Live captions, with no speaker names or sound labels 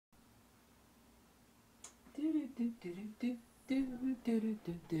Here's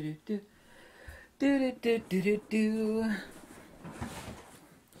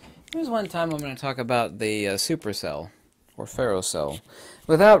one time I'm going to talk about the supercell, or ferrocell,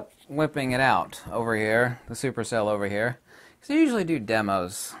 without whipping it out over here, the supercell over here, because I usually do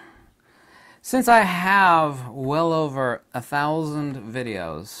demos. Since I have well over 1,000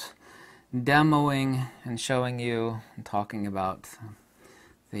 videos demoing and showing you and talking about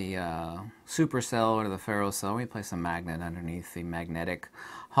the supercell or the ferrocell, we place a magnet underneath the magnetic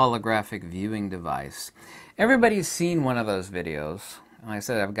holographic viewing device. Everybody's seen one of those videos. Like I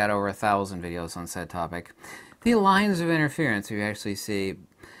said, I've got over 1,000 videos on said topic. The lines of interference, you actually see,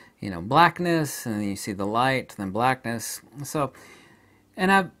 blackness, and then you see the light, then blackness. So,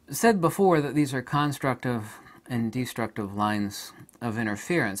 and I've said before that these are constructive and destructive lines of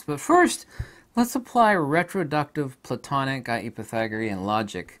interference. But first, let's apply retroductive Platonic, i.e. Pythagorean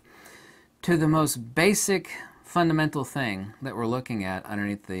logic to the most basic fundamental thing that we're looking at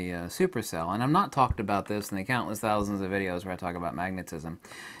underneath the supercell. And I've not talked about this in the countless thousands of videos where I talk about magnetism.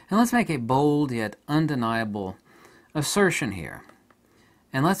 And let's make a bold yet undeniable assertion here.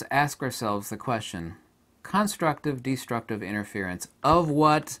 And let's ask ourselves the question, constructive, destructive interference of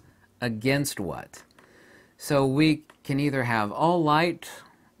what against what? So we can either have all light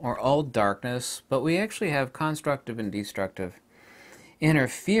or all darkness, but we actually have constructive and destructive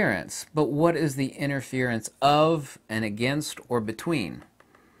interference. But what is the interference of and against or between?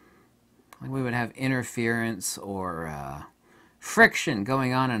 Like we would have interference or friction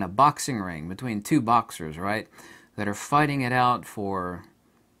going on in a boxing ring between two boxers, right, that are fighting it out for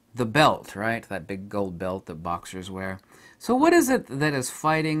the belt, right, that big gold belt that boxers wear. So what is it that is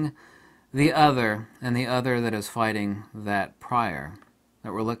fighting the other, and the other that is fighting that prior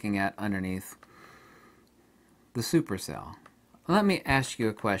that we're looking at underneath the supercell? Let me ask you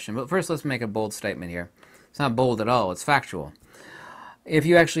a question, but first let's make a bold statement here. It's not bold at all, it's factual. If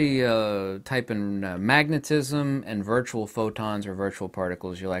you actually type in magnetism and virtual photons or virtual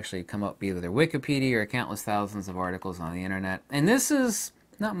particles, you'll actually come up either Wikipedia or countless thousands of articles on the internet. And this is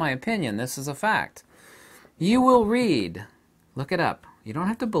not my opinion, this is a fact. You will read, look it up. You don't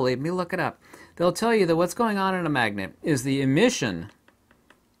have to believe me, look it up. They'll tell you that what's going on in a magnet is the emission,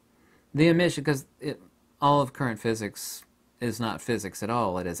 because all of current physics is not physics at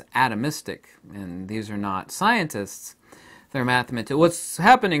all. It is atomistic, and these are not scientists. They're mathematicians. What's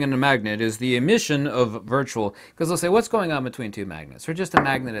happening in a magnet is the emission of virtual, because they'll say, what's going on between two magnets, or just a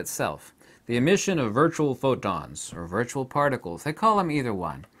magnet itself? The emission of virtual photons, or virtual particles. They call them either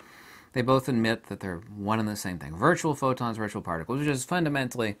one. They both admit that they're one and the same thing. Virtual photons, virtual particles, which is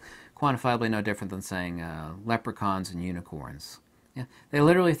fundamentally, quantifiably no different than saying leprechauns and unicorns. Yeah? They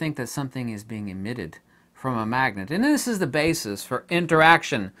literally think that something is being emitted from a magnet. And this is the basis for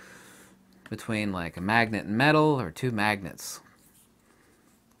interaction between like a magnet and metal or two magnets.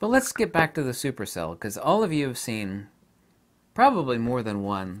 But let's get back to the supercell, because all of you have seen probably more than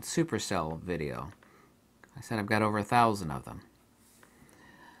one supercell video. I said I've got over 1,000 of them.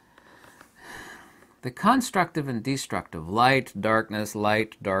 The constructive and destructive, light, darkness,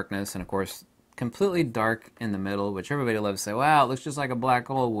 and of course completely dark in the middle, which everybody loves to say, wow, it looks just like a black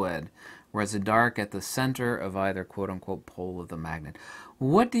hole would, whereas the dark at the center of either quote-unquote pole of the magnet.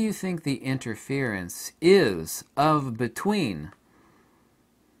 What do you think the interference is of between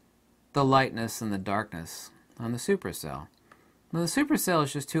the lightness and the darkness on the supercell? Well, the supercell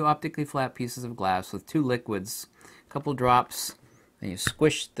is just two optically flat pieces of glass with two liquids, a couple drops, and you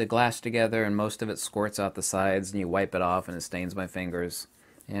squish the glass together and most of it squirts out the sides, and you wipe it off and it stains my fingers.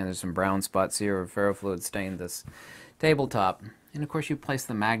 And there's some brown spots here where ferrofluid stained this tabletop. And of course you place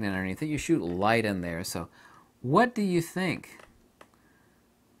the magnet underneath it, you shoot light in there. So what do you think?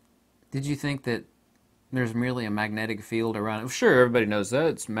 Did you think that there's merely a magnetic field around it? Sure, everybody knows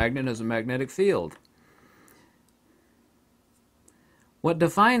that. Magnet has a magnetic field. What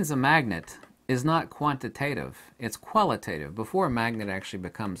defines a magnet is not quantitative, it's qualitative. Before a magnet actually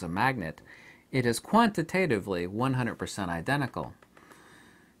becomes a magnet, it is quantitatively 100% identical.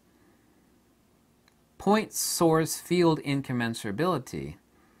 Point source field incommensurability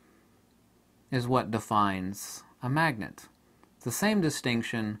is what defines a magnet. It's the same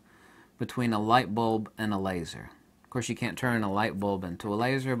distinction between a light bulb and a laser. Of course, you can't turn a light bulb into a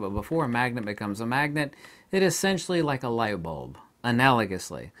laser, but before a magnet becomes a magnet, it is essentially like a light bulb,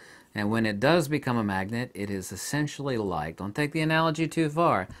 analogously. And when it does become a magnet, it is essentially like, don't take the analogy too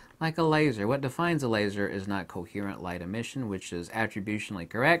far, like a laser. What defines a laser is not coherent light emission, which is attributionally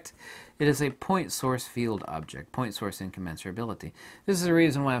correct. It is a point source field object, point source incommensurability. This is the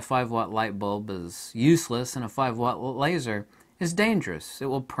reason why a 5-watt light bulb is useless and a 5-watt laser is dangerous. It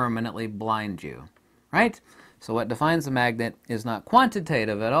will permanently blind you, right? So what defines a magnet is not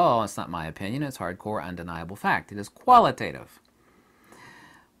quantitative at all. It's not my opinion. It's hardcore, undeniable fact. It is qualitative.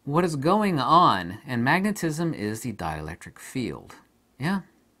 What is going on, and magnetism is the dielectric field. Yeah?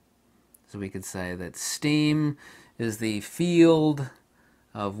 So we could say that steam is the field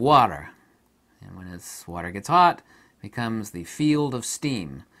of water. And when water gets hot, it becomes the field of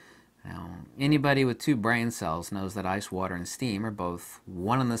steam. Now, anybody with 2 brain cells knows that ice, water, and steam are both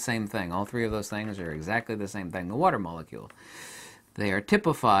one and the same thing. All 3 of those things are exactly the same thing, the water molecule. They are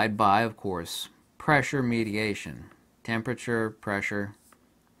typified by, of course, pressure mediation. Temperature, pressure.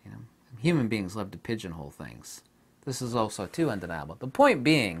 You know, human beings love to pigeonhole things. This is also too undeniable. The point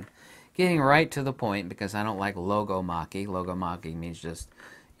being, getting right to the point, because I don't like logomachy. Logomachy means just,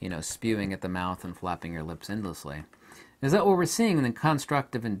 spewing at the mouth and flapping your lips endlessly. Is that what we're seeing in the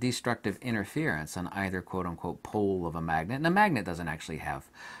constructive and destructive interference on either quote-unquote pole of a magnet? And a magnet doesn't actually have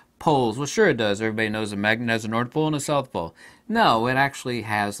poles. Well, sure it does. Everybody knows a magnet has a north pole and a south pole. No, it actually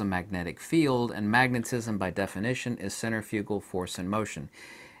has a magnetic field, and magnetism by definition is centrifugal force in motion.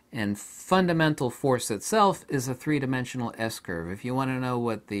 And fundamental force itself is a 3-dimensional S-curve. If you want to know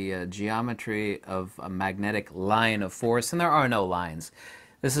what the geometry of a magnetic line of force, and there are no lines.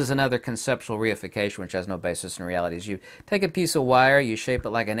 This is another conceptual reification which has no basis in reality. You take a piece of wire, you shape it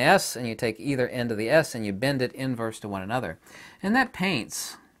like an S, and you take either end of the S and you bend it inverse to one another. And that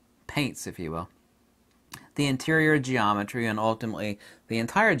paints, if you will, the interior geometry and ultimately the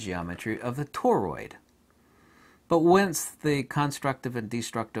entire geometry of the toroid. But whence the constructive and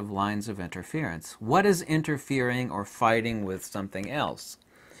destructive lines of interference? What is interfering or fighting with something else?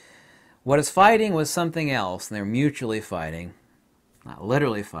 What is fighting with something else, and they're mutually fighting, not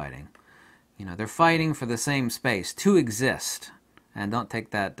literally fighting. They're fighting for the same space, to exist. And don't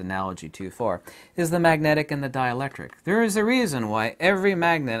take that analogy too far. Is the magnetic and the dielectric. There is a reason why every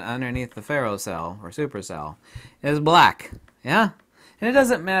magnet underneath the ferrocell or supercell is black. Yeah? And it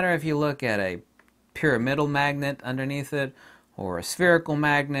doesn't matter if you look at a pyramidal magnet underneath it, or a spherical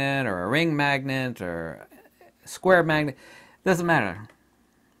magnet, or a ring magnet, or a square magnet. It doesn't matter.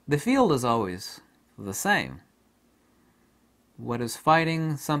 The field is always the same. What is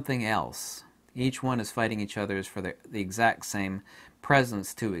fighting something else? Each one is fighting each other for the exact same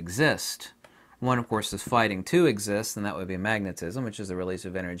presence to exist. One, of course, is fighting to exist, and that would be magnetism, which is the release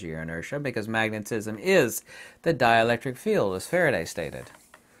of energy or inertia, because magnetism is the dielectric field, as Faraday stated.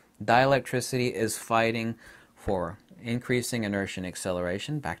 Dielectricity is fighting for increasing inertia and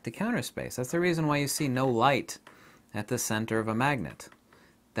acceleration back to counter space. That's the reason why you see no light at the center of a magnet.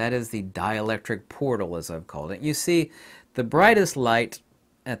 That is the dielectric portal, as I've called it. You see the brightest light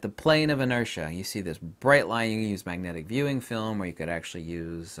at the plane of inertia. You see this bright line. You can use magnetic viewing film, or you could actually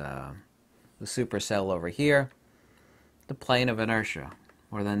use the supercell over here, the plane of inertia,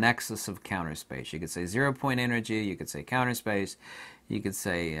 or the nexus of counter space. You could say zero-point energy, you could say counter space, you could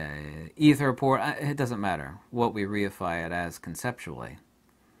say ether port. It doesn't matter what we reify it as conceptually.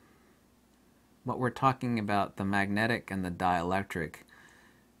 But we're talking about the magnetic and the dielectric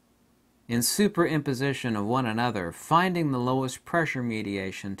in superimposition of one another, finding the lowest pressure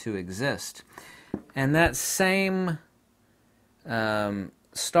mediation to exist. And that same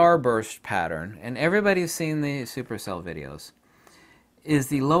starburst pattern, and everybody's seen the supercell videos, is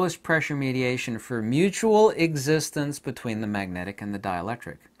the lowest pressure mediation for mutual existence between the magnetic and the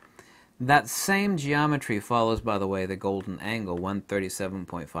dielectric. That same geometry follows, by the way, the golden angle,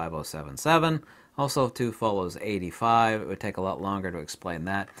 137.5077. Also, too, follows 85. It would take a lot longer to explain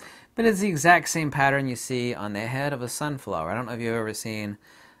that. But it's the exact same pattern you see on the head of a sunflower. I don't know if you've ever seen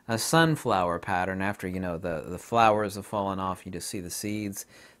a sunflower pattern after, the flowers have fallen off. You just see the seeds.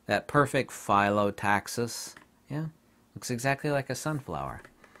 That perfect phyllotaxis. Yeah, looks exactly like a sunflower.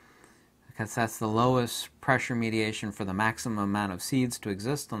 Because that's the lowest pressure mediation for the maximum amount of seeds to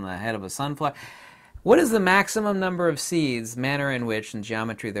exist on the head of a sunflower. What is the maximum number of seeds, manner in which, and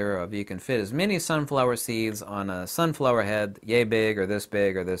geometry thereof, you can fit as many sunflower seeds on a sunflower head, yay big, or this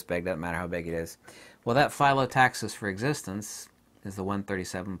big, doesn't matter how big it is. Well, that phyllotaxis for existence is the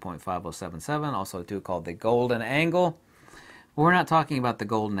 137.5077, also too called the golden angle. But we're not talking about the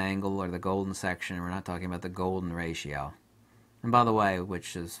golden angle or the golden section, we're not talking about the golden ratio. And by the way,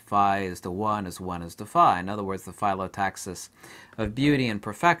 which is phi is to 1 as 1 is to phi. In other words, the phyllotaxis of beauty and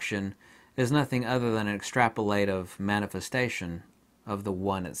perfection is nothing other than an extrapolative manifestation of the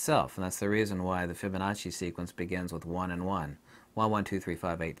 1 itself. And that's the reason why the Fibonacci sequence begins with 1 and 1. 1, 1, 2, 3,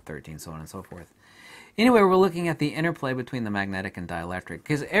 5, 8, 13, so on and so forth. Anyway, we're looking at the interplay between the magnetic and dielectric.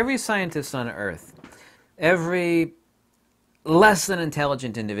 Because every scientist on Earth, every less than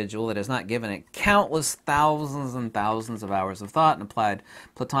intelligent individual that has not given it countless thousands and thousands of hours of thought and applied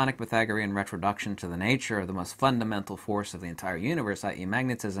Platonic Pythagorean retroduction to the nature of the most fundamental force of the entire universe, i.e.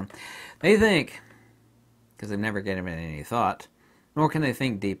 magnetism, they think, because they've never given it any thought, nor can they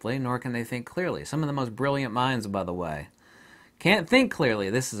think deeply, nor can they think clearly. Some of the most brilliant minds, by the way, can't think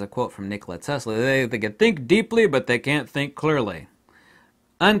clearly. This is a quote from Nikola Tesla. They can think deeply, but they can't think clearly.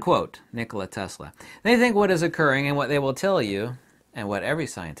 Unquote, Nikola Tesla. They think what is occurring and what they will tell you, and what every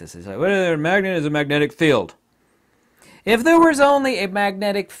scientist is like, well, a magnet is a magnetic field. If there was only a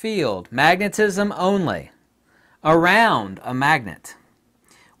magnetic field, magnetism only, around a magnet,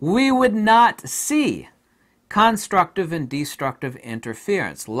 we would not see constructive and destructive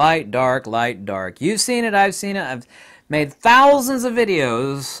interference. Light, dark, light, dark. You've seen it, I've seen it. I've made thousands of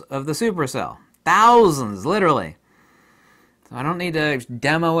videos of the supercell. Thousands, literally. So I don't need to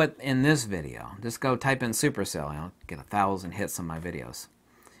demo it in this video. Just go type in supercell and I'll get 1,000 hits on my videos.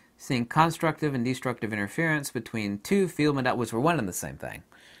 Seeing constructive and destructive interference between two field modalities, which were one and the same thing.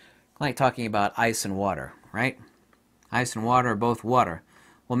 Like talking about ice and water, right? Ice and water are both water.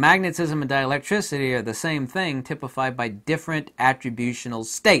 Well, magnetism and dielectricity are the same thing, typified by different attributional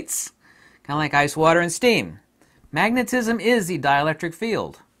states. Kind of like ice, water, and steam. Magnetism is the dielectric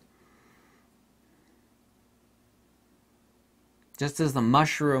field. Just as the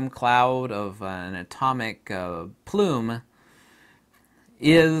mushroom cloud of an atomic plume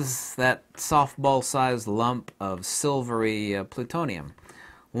is that softball-sized lump of silvery plutonium.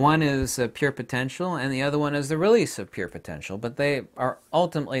 One is pure potential, and the other one is the release of pure potential, but they are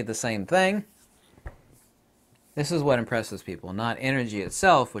ultimately the same thing. This is what impresses people, not energy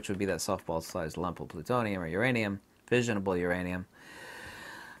itself, which would be that softball-sized lump of plutonium or uranium, fissionable uranium.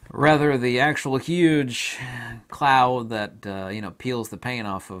 Rather, the actual huge cloud that, peels the paint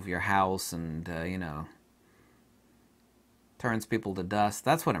off of your house and, turns people to dust.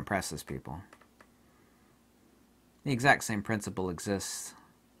 That's what impresses people. The exact same principle exists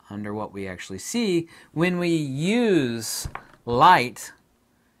under what we actually see when we use light.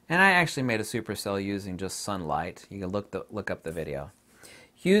 And I actually made a supercell using just sunlight. You can look up the video.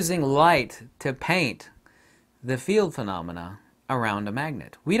 Using light to paint the field phenomena around a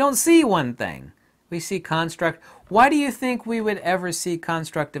magnet. We don't see one thing. We see construct. Why do you think we would ever see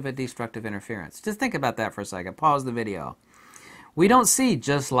constructive and destructive interference? Just think about that for a second. Pause the video. We don't see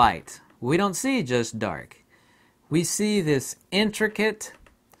just light. We don't see just dark. We see this intricate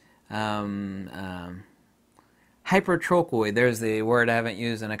hypertrochoid. There's the word I haven't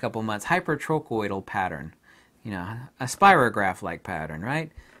used in a couple months. Hypertrochoidal pattern. A spirograph-like pattern, right?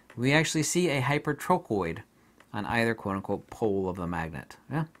 We actually see a hypertrochoid on either quote-unquote pole of the magnet.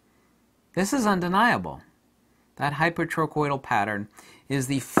 Yeah? This is undeniable. That hypertrochoidal pattern is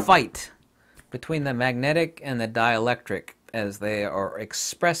the fight between the magnetic and the dielectric as they are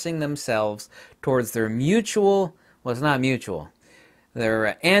expressing themselves towards their mutual, well, it's not mutual,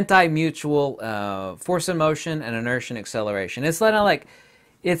 their anti-mutual force of motion and inertia and acceleration.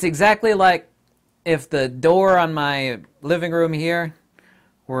 It's exactly like if the door on my living room here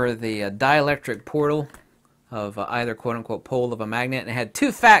were the dielectric portal of either quote-unquote pole of a magnet, and it had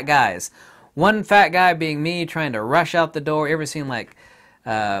two fat guys. One fat guy being me trying to rush out the door. You ever seen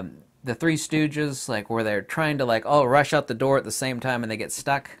the Three Stooges, where they're trying to rush out the door at the same time and they get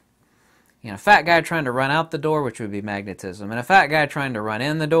stuck? A fat guy trying to run out the door, which would be magnetism, and a fat guy trying to run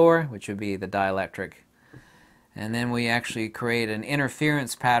in the door, which would be the dielectric. And then we actually create an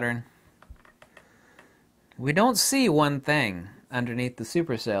interference pattern. We don't see one thing underneath the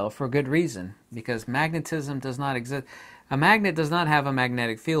supercell for good reason, because magnetism does not exist. A magnet does not have a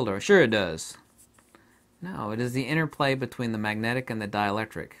magnetic field, or sure it does. No, it is the interplay between the magnetic and the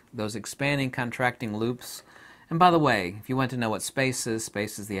dielectric, those expanding, contracting loops. And by the way, if you want to know what space is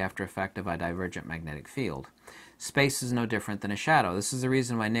the after effect of a divergent magnetic field. Space is no different than a shadow. This is the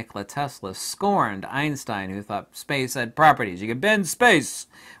reason why Nikola Tesla scorned Einstein, who thought space had properties. You could bend space.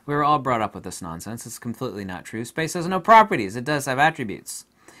 We were all brought up with this nonsense. It's completely not true. Space has no properties. It does have attributes.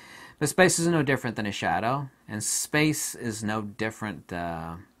 But space is no different than a shadow. And space is no different...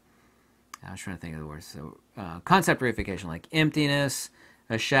 I was trying to think of the words. So, concept reification, like emptiness,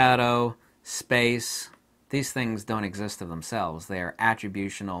 a shadow, space. These things don't exist of themselves. They are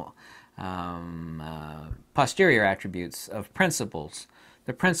attributional... posterior attributes of principles.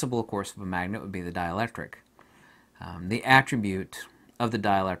 The principle, of course, of a magnet would be the dielectric. The attribute of the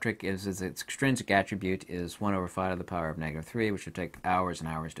dielectric is its extrinsic attribute is 1 over 5 to the power of -3, which would take hours and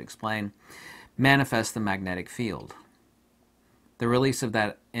hours to explain, manifests the magnetic field. The release of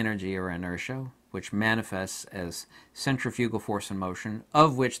that energy or inertia which manifests as centrifugal force and motion,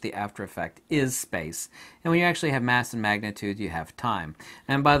 of which the after effect is space. And when you actually have mass and magnitude, you have time.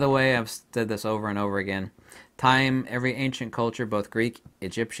 And by the way, I've said this over and over again. Time, every ancient culture, both Greek,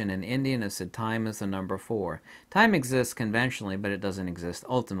 Egyptian, and Indian, has said time is the number 4. Time exists conventionally, but it doesn't exist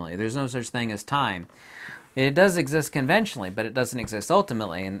ultimately. There's no such thing as time. It does exist conventionally, but it doesn't exist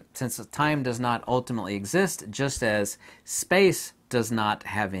ultimately. And since time does not ultimately exist, just as space does not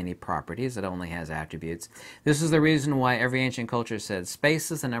have any properties, it only has attributes. This is the reason why every ancient culture said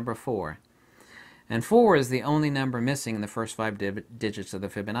space is the number 4. And 4 is the only number missing in the first 5 digits of the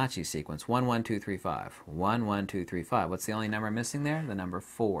Fibonacci sequence. 1, 1, 2, 3, 5. 1, 1, 2, 3, 5. What's the only number missing there? The number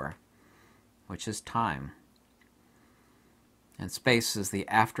 4, which is time. And space is the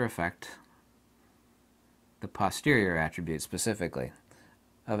after effect, the posterior attribute specifically,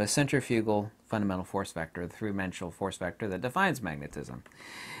 of a centrifugal fundamental force vector, the three-dimensional force vector that defines magnetism.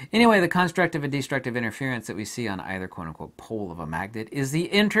 Anyway, the constructive and destructive interference that we see on either quote-unquote pole of a magnet is the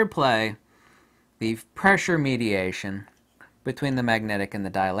interplay, the pressure mediation between the magnetic and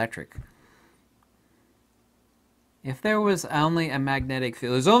the dielectric. If there was only a magnetic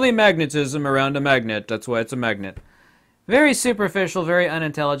field, there's only magnetism around a magnet, that's why it's a magnet. Very superficial, very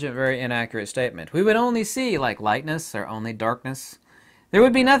unintelligent, very inaccurate statement. We would only see like lightness or only darkness. There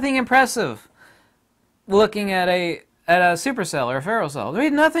would be nothing impressive looking at a supercell or a ferrocell. There would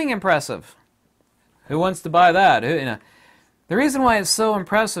be nothing impressive. Who wants to buy that? The reason why it's so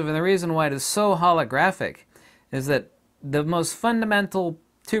impressive and the reason why it is so holographic is that the most fundamental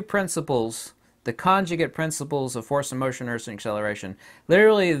 2 principles, the conjugate principles of force and motion, inertia, and acceleration,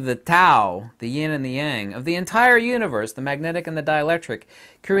 literally the tau, the yin and the yang, of the entire universe, the magnetic and the dielectric,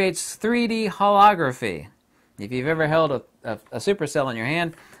 creates 3D holography. If you've ever held a supercell in your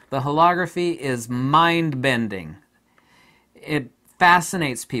hand, the holography is mind-bending. It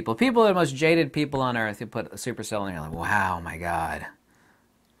fascinates people. People are the most jaded people on earth. You put a supercell in, you're like, wow, my God.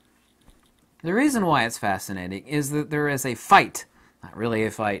 The reason why it's fascinating is that there is a fight, not really a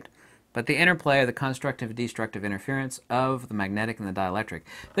fight, but the interplay of the constructive and destructive interference of the magnetic and the dielectric.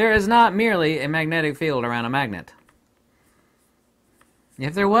 There is not merely a magnetic field around a magnet.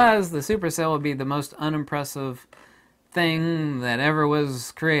 If there was, the supercell would be the most unimpressive thing that ever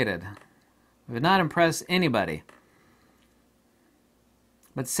was created. It would not impress anybody.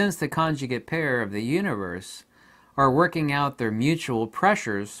 But since the conjugate pair of the universe are working out their mutual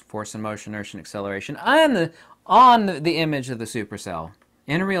pressures, force and motion, inertia, and acceleration, on the image of the supercell,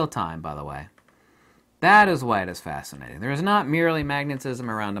 in real time, by the way, that is why it is fascinating. There is not merely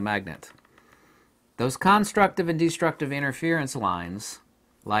magnetism around a magnet. Those constructive and destructive interference lines,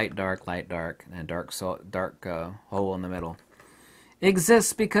 light, dark, and dark hole in the middle,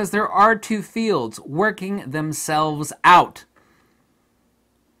 exists because there are 2 fields working themselves out.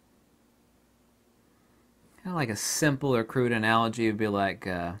 Kind of like a simple or crude analogy would be like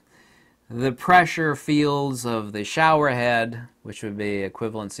the pressure fields of the shower head, which would be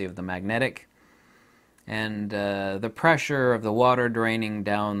equivalency of the magnetic, and the pressure of the water draining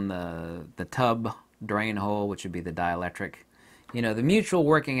down the tub drain hole, which would be the dielectric. You know, the mutual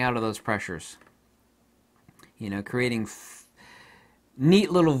working out of those pressures. You know, creating neat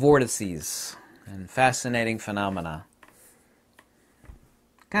little vortices and fascinating phenomena.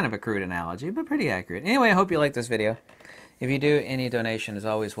 Kind of a crude analogy, but pretty accurate. Anyway, I hope you like this video. If you do, any donation is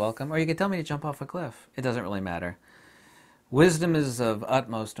always welcome. Or you can tell me to jump off a cliff. It doesn't really matter. Wisdom is of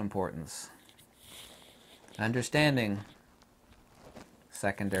utmost importance. Understanding,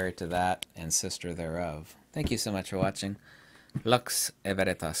 secondary to that, and sister thereof. Thank you so much for watching. Lux e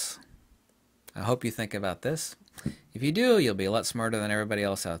veritas. I hope you think about this. If you do, you'll be a lot smarter than everybody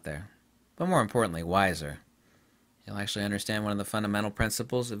else out there. But more importantly, wiser. You'll actually understand one of the fundamental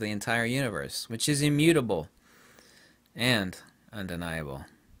principles of the entire universe, which is immutable and undeniable.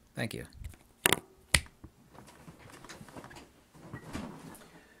 Thank you.